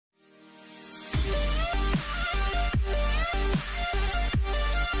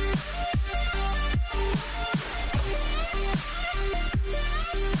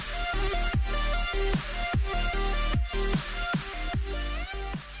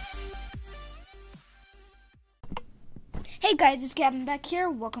Hey guys, it's Gavin back here.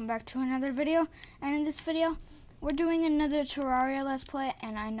 Welcome back to another video. And in this video, we're doing another Terraria Let's Play.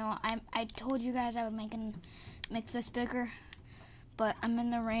 And I know I told you guys I would make this bigger, but I'm in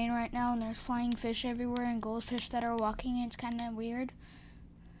the rain right now, and there's flying fish everywhere and goldfish that are walking. And it's kind of weird.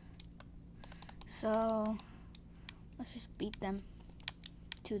 So let's just beat them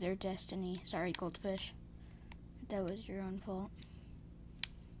to their destiny. Sorry, goldfish. That was your own fault.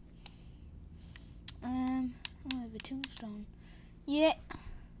 I have a tombstone. Yeah.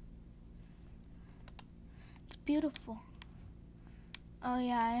 It's beautiful. Oh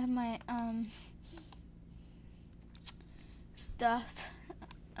yeah, I have my stuff.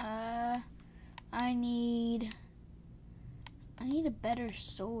 I need a better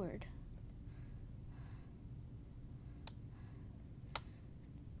sword.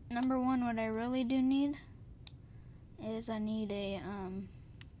 Number one, what I really do need is I need a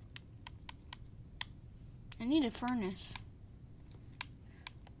furnace.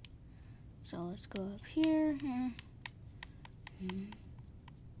 So let's go up here.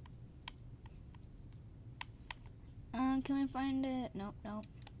 Can we find it? Nope.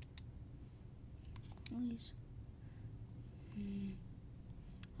 Please.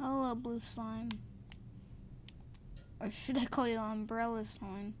 Hello, blue slime. Or should I call you umbrella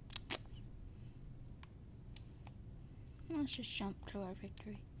slime? Let's just jump to our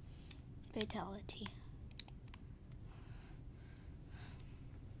victory. Fatality.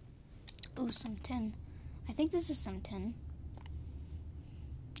 Ooh, some tin. I think this is some tin.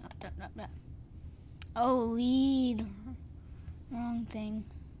 No. Oh, lead. Wrong thing.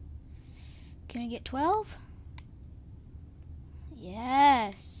 Can we get 12?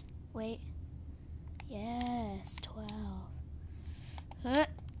 Yes. Wait. Yes, 12.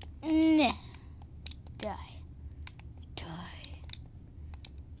 Nah. Die.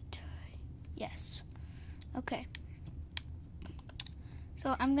 Yes. Okay.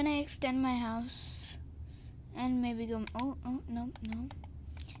 So I'm gonna extend my house and maybe go. Oh, no.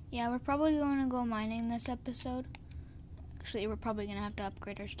 Yeah, we're probably going to go mining this episode. Actually, we're probably gonna have to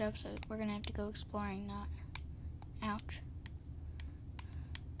upgrade our stuff, so we're gonna have to go exploring. Not. Ouch.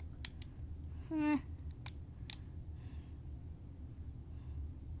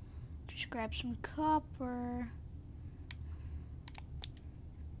 Just grab some copper.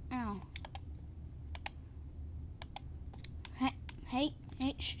 Ow. Hey,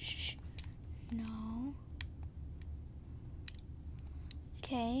 shh. No.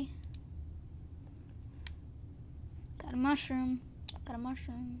 Okay. Got a mushroom.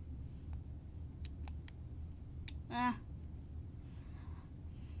 Ah.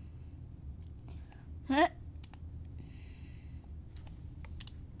 Huh.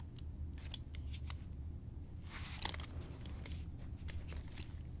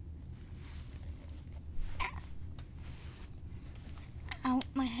 Ow,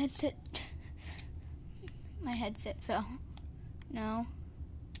 my headset fell. No.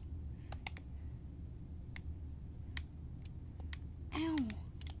 Ow.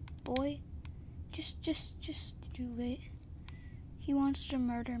 Boy. Just do it. He wants to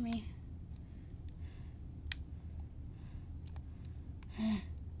murder me.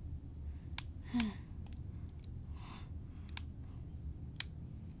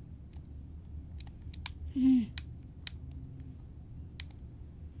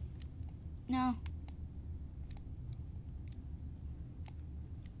 No.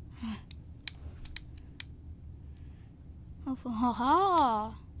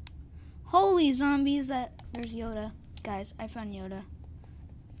 Ha! Holy zombies! There's Yoda, guys. I found Yoda.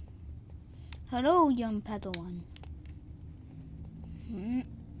 Hello, young Padawan.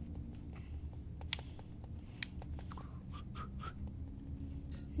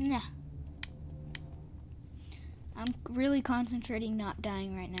 Nah. I'm really concentrating, not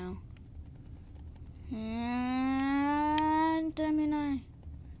dying right now. And Demon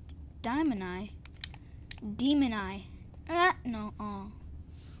Eye. No. Oh.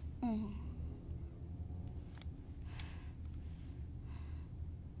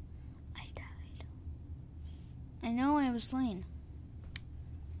 I died. I know I was slain.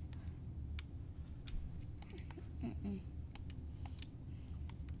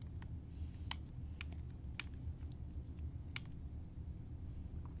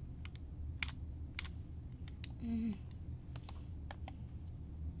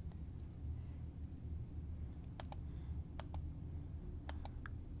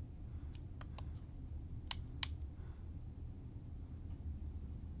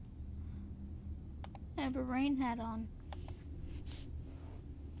 I have a rain hat on.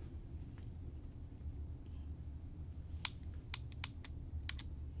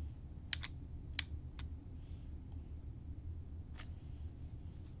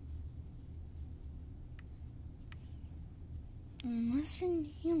 Western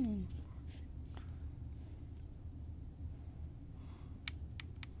human.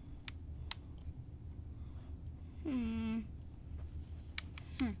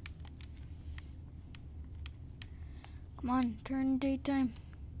 Come on, turn daytime.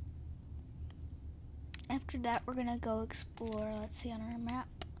 After that, we're gonna go explore. Let's see on our map.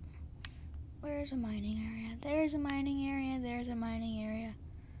 Where's a mining area? There's a mining area. There's a mining area.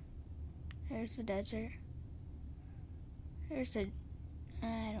 There's the desert. There's a...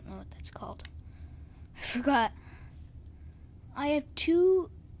 I don't know what that's called. I forgot. I have two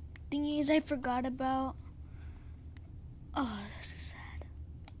thingies I forgot about. Oh, this is sad.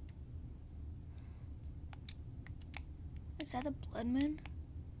 Is that a blood moon?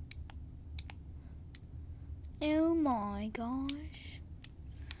 Oh my gosh.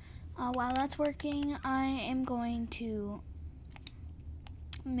 While that's working, I am going to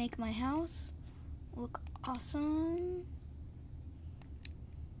make my house look awesome.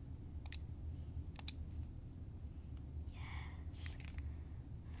 Yes.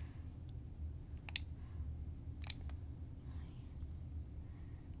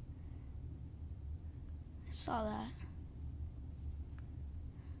 I saw that.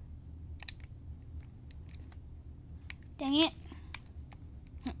 Dang it.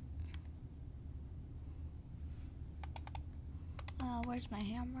 Where's my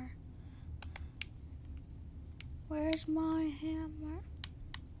hammer? Where's my hammer?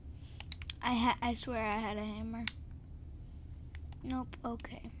 I swear I had a hammer. Nope,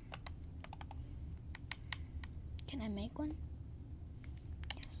 okay. Can I make one?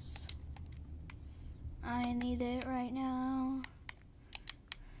 Yes. I need it right now.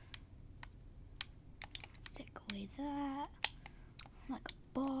 Take away that. Like a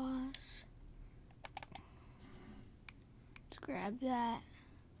boss. Let's grab that.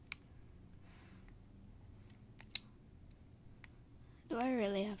 Do I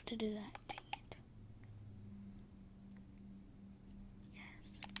really have to do that? Dang it.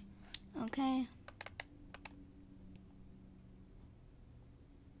 Yes. Okay.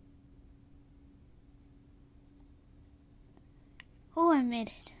 Oh, I made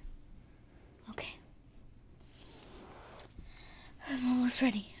it. Okay. I'm almost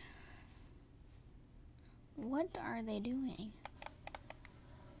ready. What are they doing?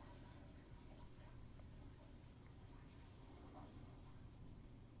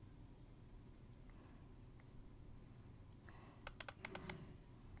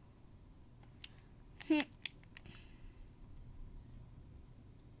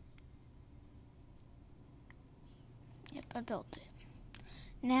 Yep, I built it.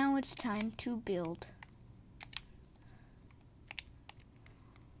 Now it's time to build.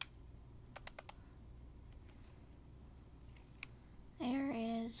 There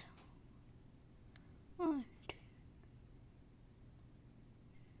is one, two.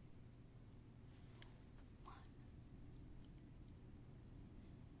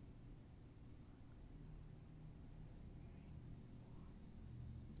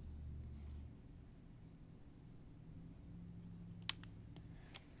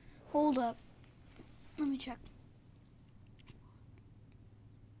 Hold up. Let me check.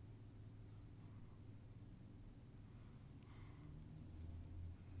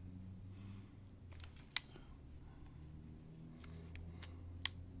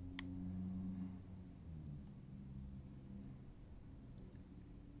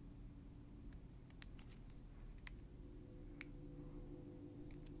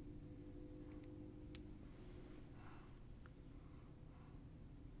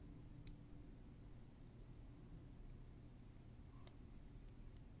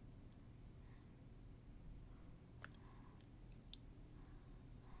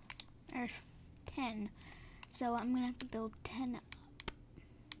 There's 10. So I'm gonna have to build 10 up.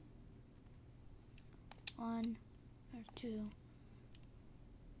 1 or 2,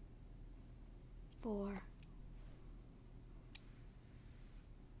 4.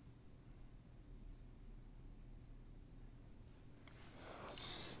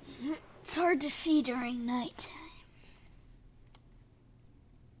 It's hard to see during night.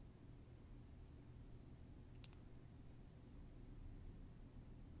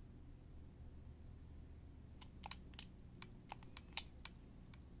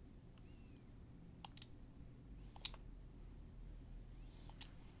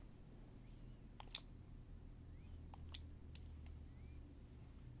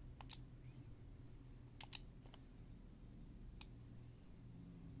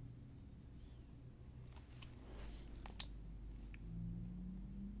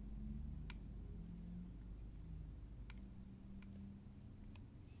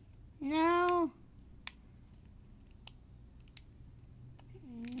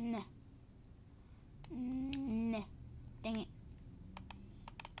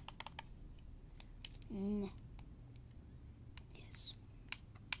 Yes.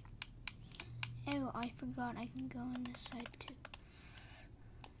 Oh, I forgot I can go on this side too.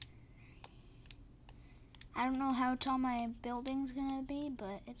 I don't know how tall my building's gonna be,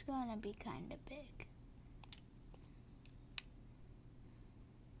 but it's gonna be kind of big.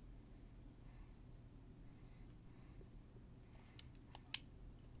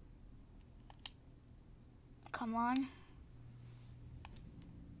 Come on.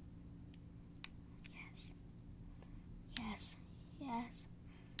 Yes. Yes.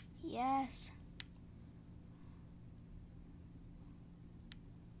 Yes.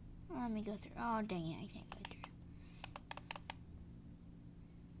 Let me go through. Oh, dang it. I can't go through.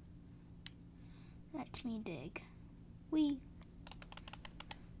 Let me dig. Wee.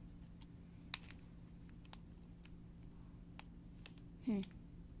 Dang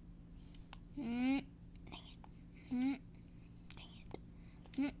it. Dang it.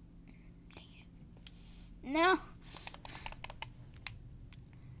 Dang it. No.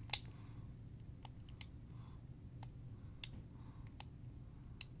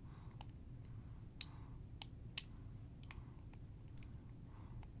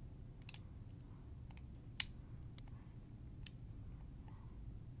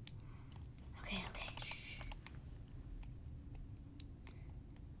 Okay. Shh.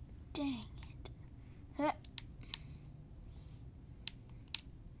 Dang it. Huh.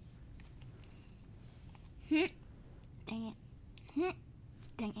 Dang it.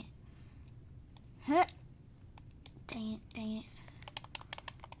 Dang it. Huh. Dang it. Dang it.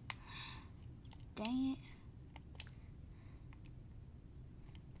 Dang it.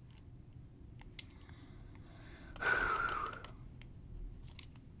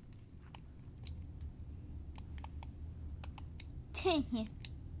 Dang it.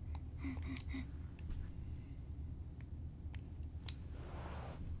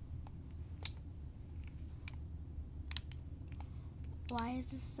 Why is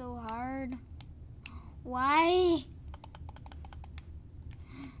this so hard? Why?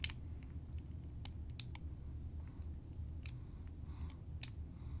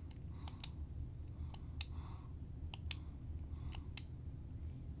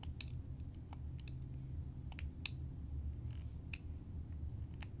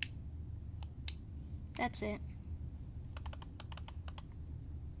 That's it.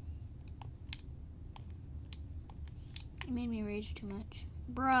 You made me rage too much.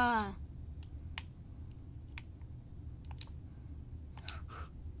 Bruh.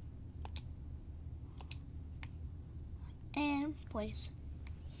 And place.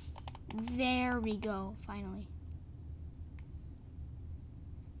 There we go, finally.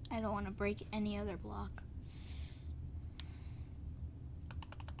 I don't want to break any other block.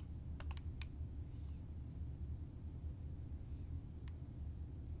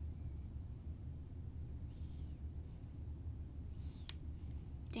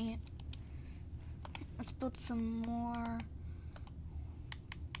 Dang it. Let's build some more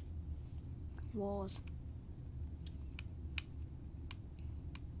walls.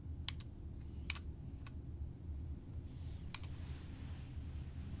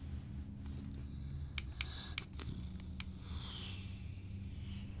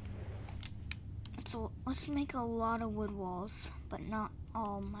 So let's make a lot of wood walls, but not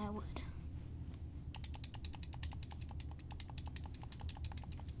all my wood.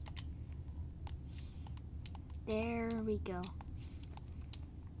 There we go.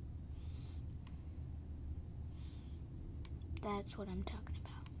 That's what I'm talking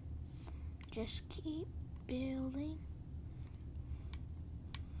about. Just keep building.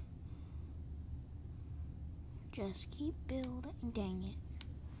 Just keep building. Dang it.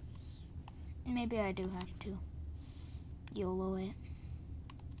 Maybe I do have to YOLO it.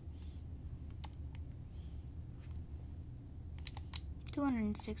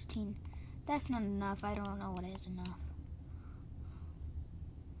 $216. That's not enough. I don't know what is enough.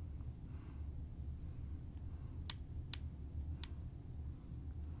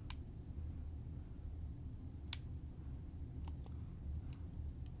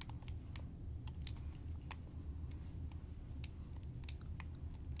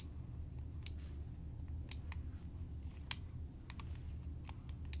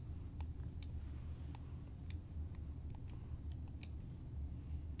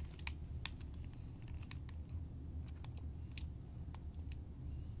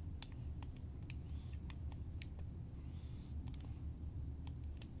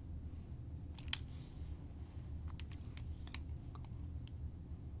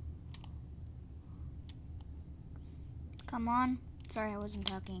 Come on. Sorry, I wasn't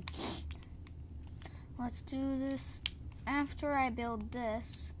talking. Let's do this after I build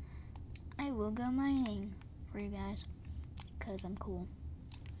this. I will go mining for you guys, because I'm cool.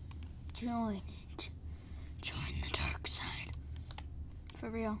 Join it. Join the dark side. For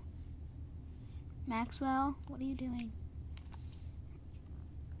real. Maxwell, what are you doing?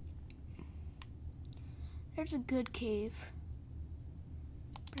 There's a good cave.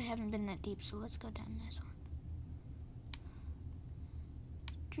 But I haven't been that deep, so let's go down this one.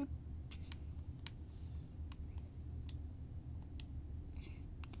 Droop.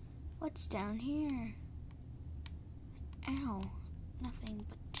 What's down here? Ow. Nothing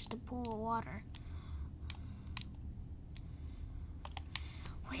but just a pool of water.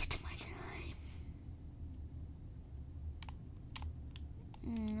 Wasting my time.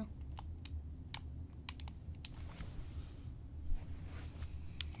 No.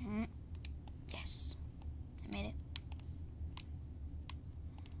 Yes. I made it.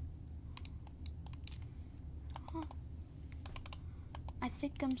 Huh. I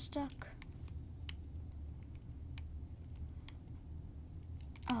think I'm stuck.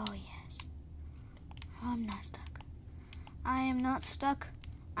 Oh, yes. I'm not stuck. I am not stuck.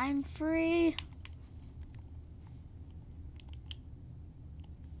 I'm free.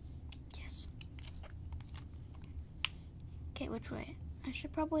 Yes. Okay, which way? I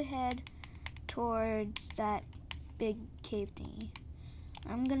should probably head towards that big cave thingy.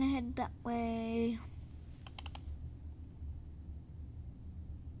 I'm gonna head that way.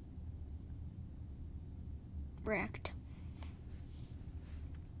 Wrecked.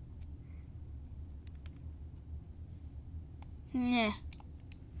 Nah.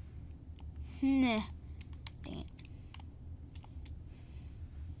 Nah. Dang it.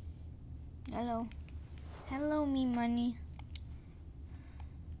 Hello. Hello, me money.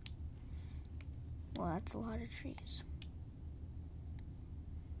 Well, that's a lot of trees.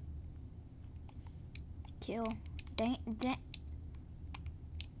 Kill. Dang.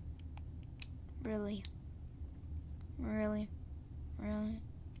 Really? Really?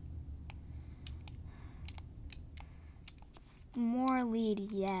 More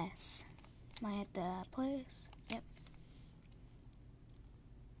lead, yes. Am I at the place? Yep.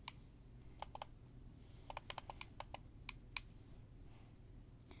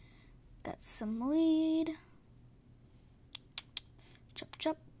 Got some lead.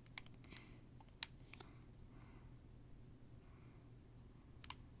 Chop.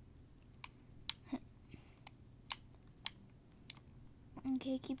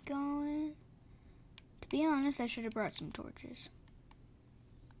 Okay, keep going. To be honest, I should have brought some torches.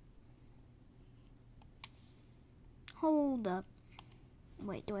 Hold up.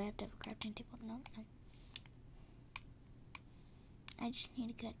 Wait, do I have to have a crafting table? No. I just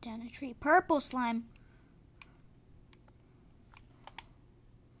need to cut down a tree. Purple slime.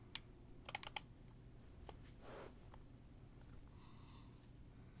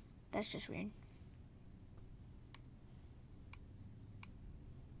 That's just weird.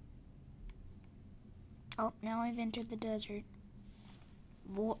 Oh, now I've entered the desert.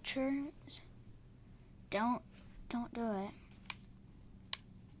 Vultures. Don't do it.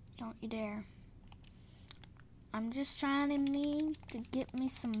 Don't you dare. I'm just trying to get me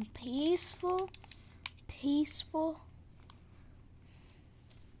some peaceful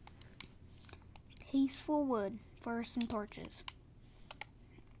wood for some torches.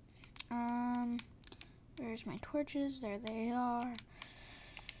 Where's my torches? There they are.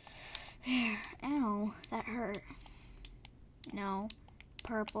 There. Ow, that hurt. No.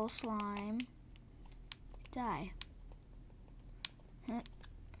 Purple slime. Die. Huh.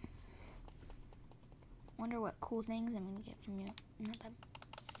 Wonder what cool things I'm gonna get from you. Not that.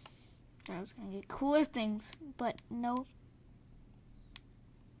 I was gonna get cooler things, but no.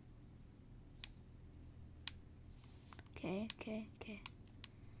 Okay.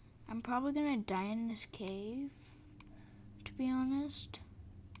 I'm probably gonna die in this cave, to be honest.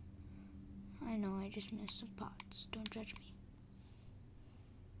 I know I just missed some pots. Don't judge me.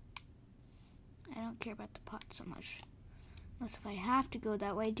 I don't care about the pots so much. Unless if I have to go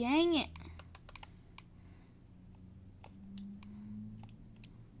that way. Dang it!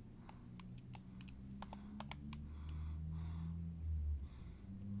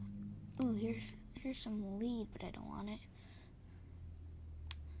 Ooh, here's some lead, but I don't want it.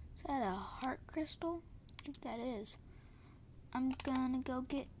 Is that a heart crystal? I think that is. I'm gonna go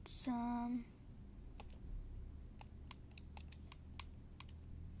get some.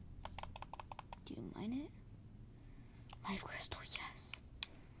 Do you mine it? Life crystal, yes.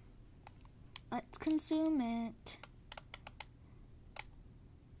 Let's consume it.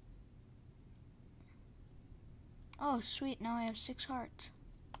 Oh, sweet, now I have 6 hearts.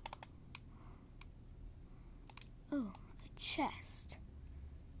 Ooh, a chest.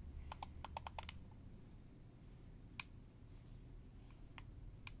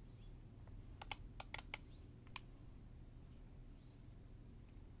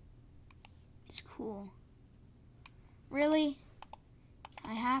 cool. Really?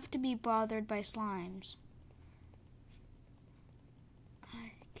 I have to be bothered by slimes.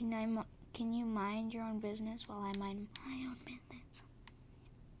 Can you mind your own business while I mind my own business?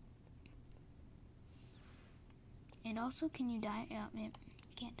 And also, can you die? Yeah, you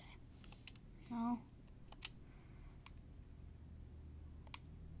can't die. No.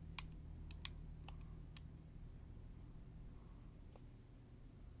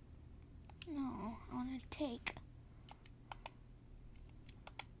 No, I want to take.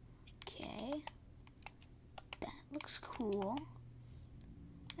 Okay. That looks cool.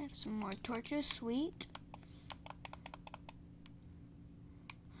 I have some more torches, sweet.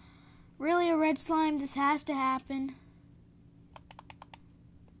 Really, a red slime? This has to happen.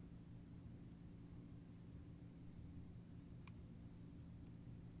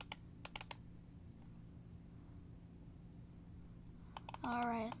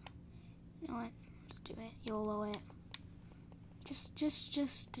 Alright. You know what? Let's do it. YOLO it. Just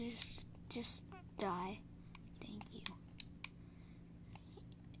die. Thank you.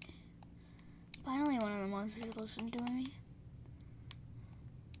 Finally, one of the monsters listened to me.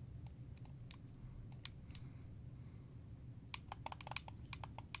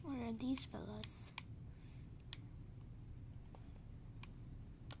 What are these fellas?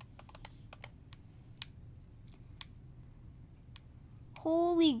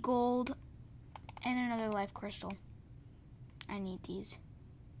 Holy gold and another life crystal. I need these.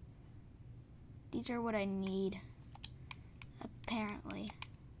 These are what I need, apparently.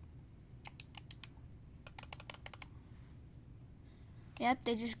 Yep,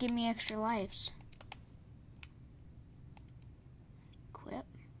 they just give me extra lives. Equip.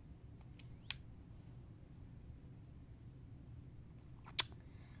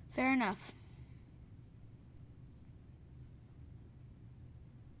 Fair enough.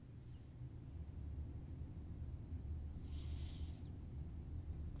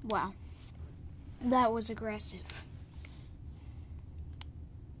 Wow. That was aggressive.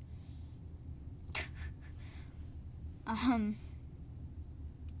 I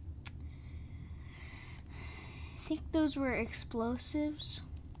think those were explosives.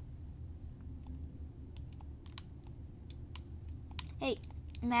 Hey,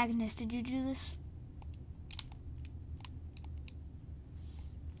 Magnus, did you do this?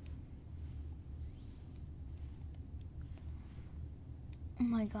 Oh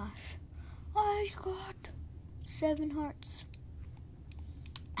my gosh. I got 7 hearts.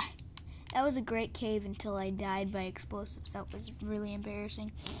 That was a great cave until I died by explosives. That was really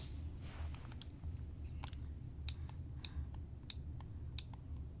embarrassing.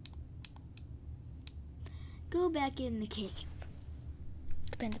 Go back in the cave.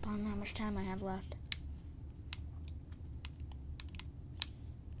 Depends upon how much time I have left.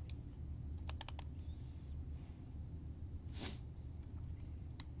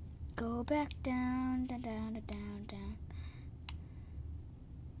 Go back down, down, down, down, down.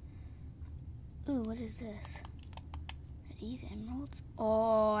 Ooh, what is this? Are these emeralds?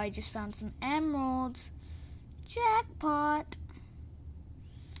 Oh, I just found some emeralds. Jackpot.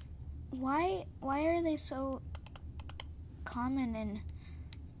 Why are they so common in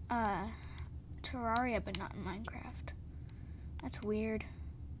Terraria but not in Minecraft? That's weird.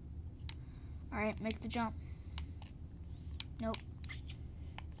 Alright, make the jump. Nope.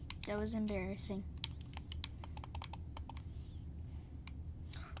 That was embarrassing.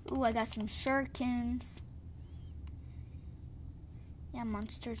 Ooh, I got some shurikens. Yeah,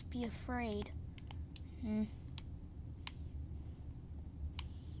 monsters, be afraid.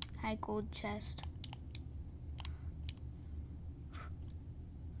 High gold chest.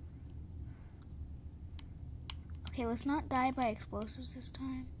 Okay, let's not die by explosives this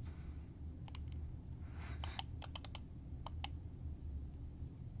time.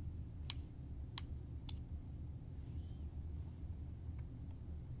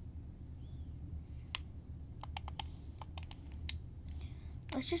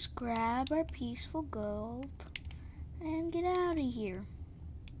 Let's just grab our peaceful gold and get out of here.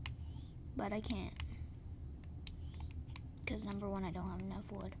 But I can't. Because number one, I don't have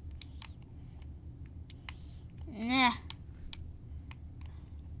enough wood. Nah.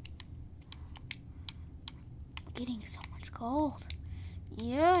 I'm getting so much gold.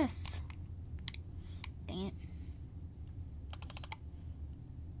 Yes. Dang it.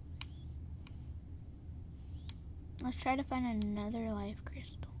 Let's try to find another life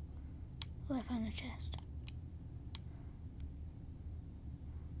crystal. Oh, I found a chest.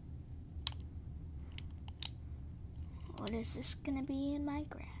 What is this gonna be in my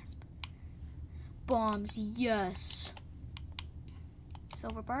grasp? Bombs, yes.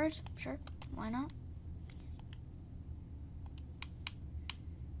 Silver bars, sure. Why not?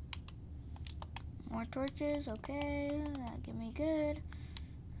 More torches, okay, that give me good.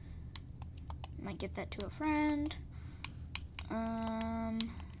 Might give that to a friend.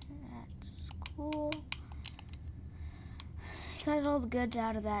 That's cool. Got all the goods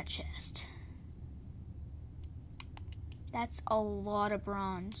out of that chest. That's a lot of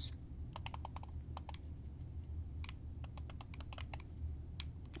bronze.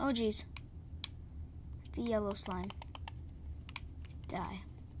 Oh geez. It's a yellow slime. Die.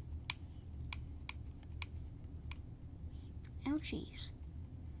 Ouchies.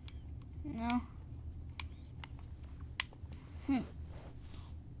 No.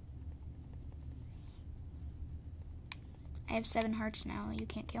 I have 7 hearts now. You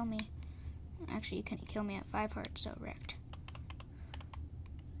can't kill me. Actually, you couldn't kill me at 5 hearts, so wrecked.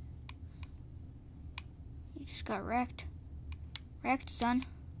 You just got wrecked. Wrecked, son.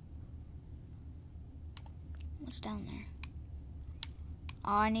 What's down there?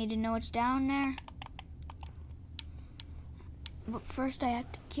 Oh, I need to know what's down there. But first I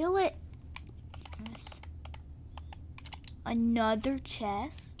have to kill it. Another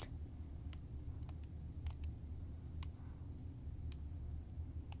chest.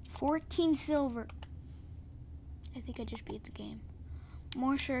 14 silver. I think I just beat the game.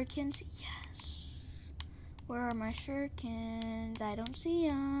 More shurikens? Yes. Where are my shurikens? I don't see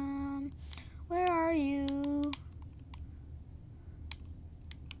them. Where are you?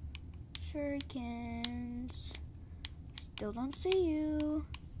 Shurikens. Still don't see you.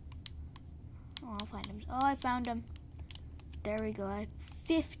 Oh, I'll find him. Oh, I found him. There we go. I have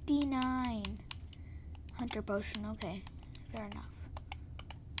 59. Hunter potion. Okay, fair enough.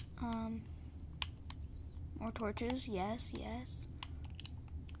 More torches. Yes, yes.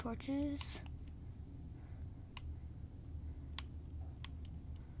 Torches.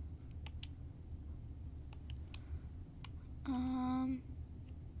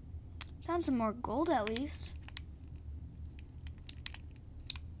 Found some more gold at least.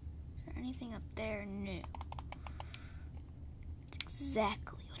 Is there anything up there? No. It's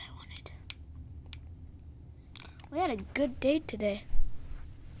exactly what I wanted. We had a good day today.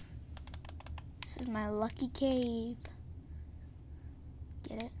 This is my lucky cave.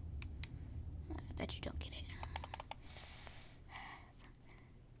 Get it? I bet you don't get it.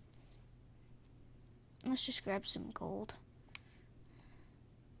 Let's just grab some gold.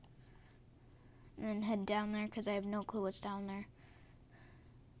 And then head down there because I have no clue what's down there.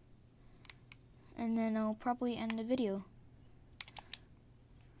 And then I'll probably end the video.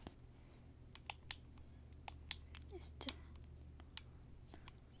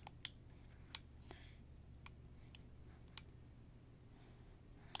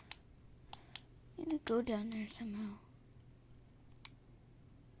 Need to go down there somehow.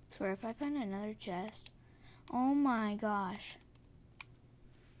 Swear if I find another chest. Oh my gosh.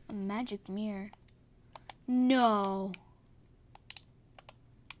 A magic mirror. No.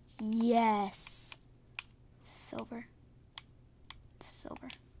 Yes. Is this silver? It's silver.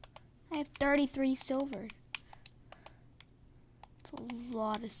 I have 33 silver. It's a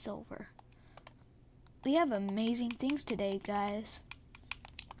lot of silver. We have amazing things today, guys.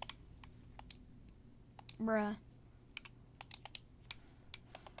 Bruh.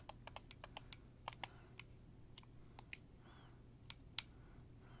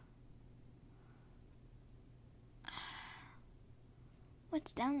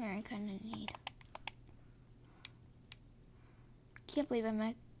 What's down there I kind of need? Can't believe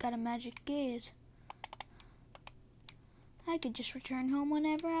I got a magic gaze. I could just return home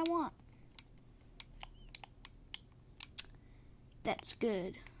whenever I want. That's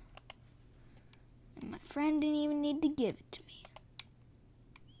good. And my friend didn't even need to give it to me.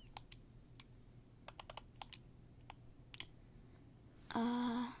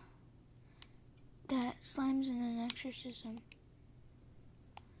 That slime's in an exorcism.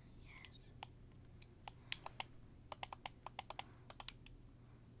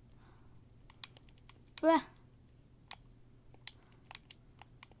 Bruh.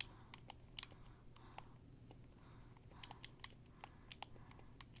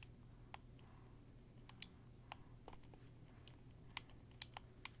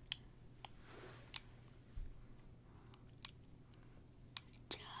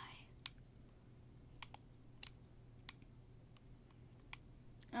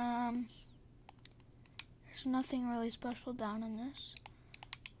 There's nothing really special down in this. I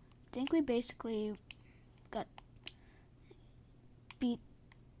think we basically beat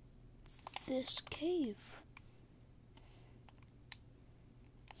this cave.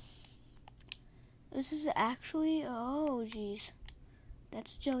 This is actually, oh geez,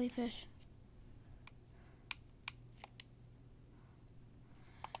 that's jellyfish.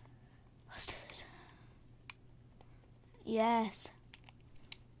 Yes.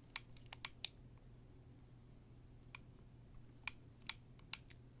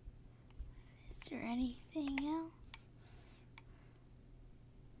 Is there anything else?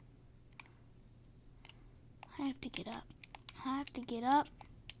 I have to get up. I have to get up.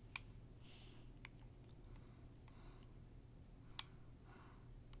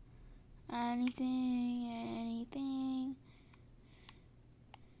 Anything?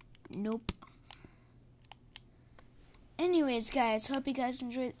 Nope. Anyways, guys, hope you guys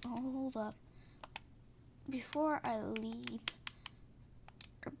enjoyed. Oh, hold up. Before I leave,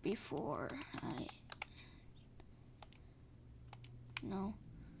 or before I... No,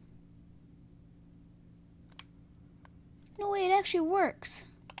 wait, it actually works.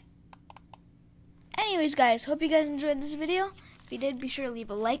 Anyways, guys, hope you guys enjoyed this video. If you did, be sure to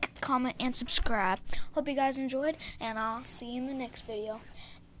leave a like, comment, and subscribe. Hope you guys enjoyed, and I'll see you in the next video.